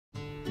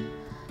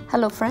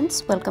Hello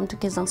friends, welcome to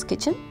Kizang's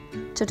Kitchen.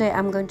 Today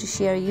I'm going to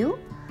share you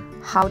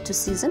how to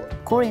season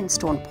Korean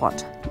stone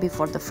pot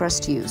before the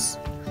first use.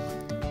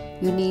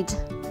 You need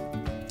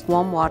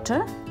warm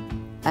water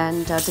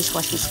and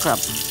dishwashing scrub.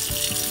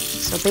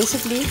 So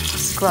basically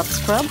scrub,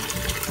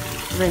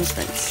 rinse,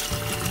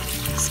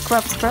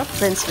 scrub,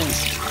 rinse.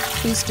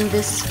 Please do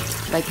this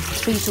like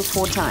 3 to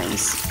 4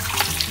 times.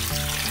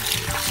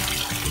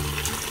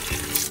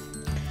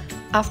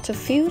 After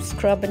few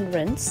scrub and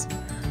rinse,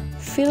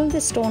 fill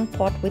the stone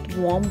pot with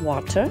warm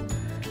water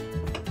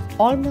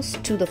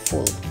almost to the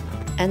full,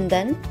 and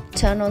then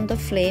turn on the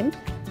flame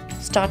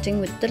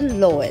starting with the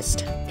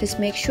lowest. Please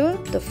make sure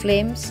the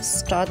flame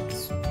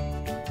starts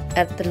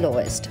at the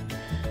lowest,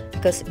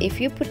 because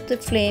if you put the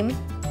flame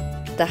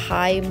the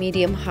high,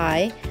 medium,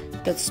 high,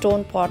 the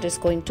stone pot is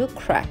going to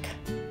crack.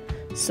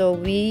 So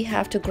we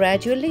have to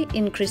gradually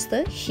increase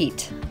the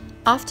heat.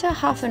 After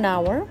half an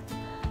hour,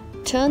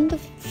 turn the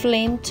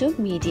flame to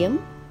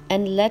medium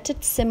and let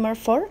it simmer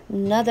for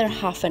another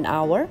half an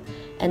hour,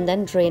 and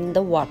then drain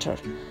the water.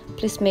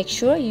 Please make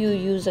sure you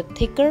use a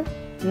thicker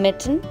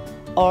mitten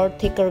or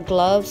thicker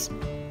gloves,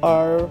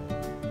 or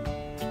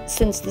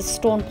since the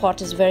stone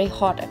pot is very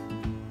hot.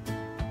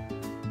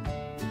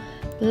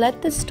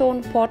 Let the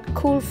stone pot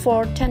cool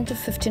for 10 to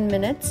 15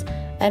 minutes,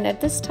 and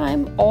at this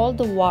time all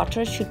the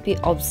water should be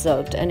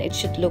absorbed and it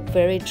should look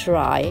very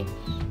dry.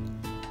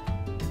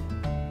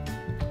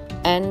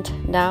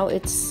 And now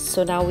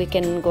now we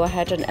can go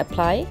ahead and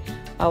apply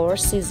our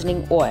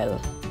seasoning oil.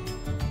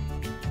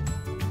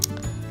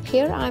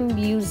 Here I'm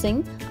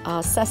using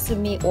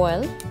sesame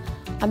oil.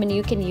 I mean,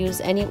 you can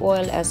use any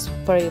oil as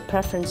per your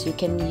preference. You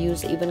can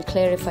use even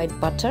clarified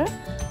butter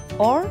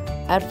or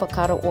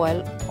avocado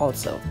oil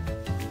also.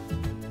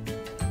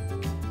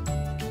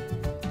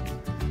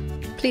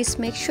 Please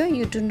make sure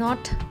you do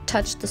not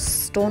touch the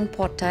stone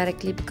pot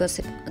directly, because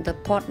the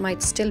pot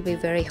might still be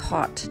very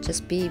hot.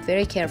 Just be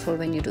very careful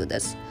when you do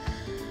this.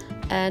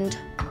 And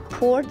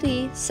pour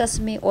the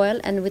sesame oil,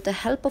 and with the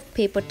help of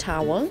paper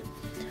towel,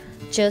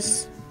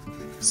 just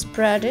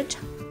spread it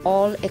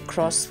all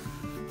across,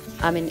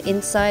 I mean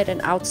inside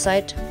and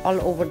outside, all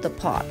over the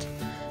pot,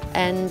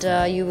 and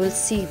you will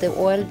see the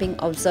oil being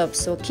absorbed.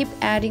 So keep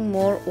adding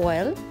more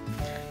oil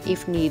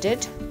if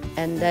needed,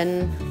 and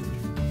then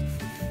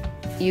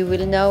you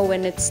will know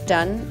when it's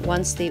done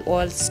once the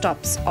oil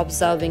stops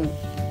absorbing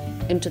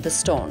into the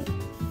stone.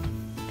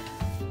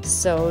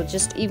 So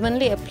just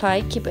evenly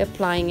apply, keep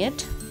applying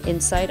it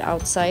inside,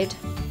 outside.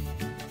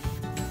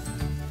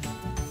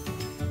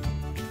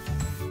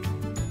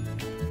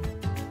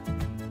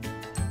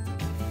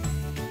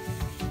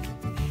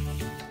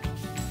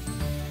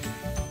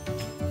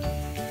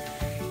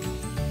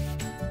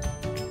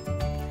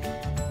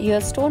 Your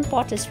stone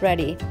pot is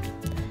ready,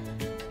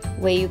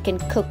 where you can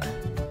cook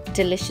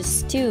delicious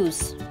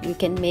stews. You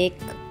can make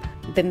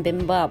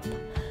bibimbap,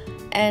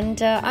 and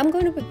I'm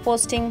going to be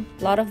posting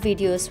a lot of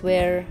videos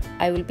where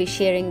I will be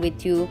sharing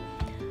with you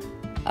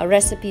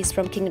recipes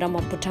from Kingdom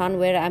of Bhutan,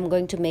 where I'm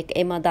going to make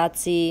Ema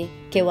Datshi,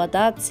 Kewa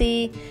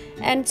Datshi,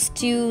 and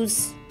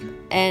stews,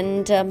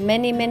 and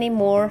many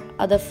more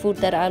other food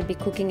that I'll be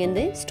cooking in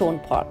the stone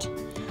pot.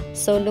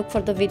 So look for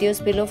the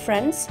videos below,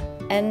 friends.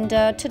 And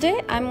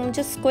today I'm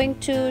just going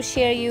to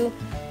share you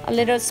a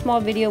little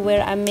small video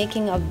where I'm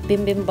making a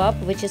bibimbap,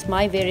 which is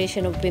my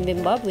variation of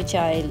bibimbap, which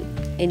I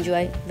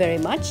enjoy very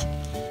much.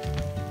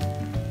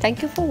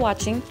 Thank you for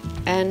watching,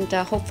 and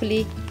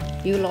hopefully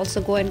you will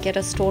also go and get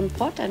a stone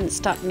pot and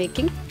start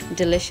making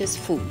delicious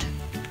food.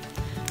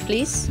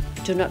 Please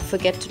do not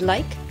forget to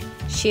like,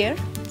 share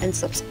and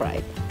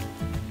subscribe.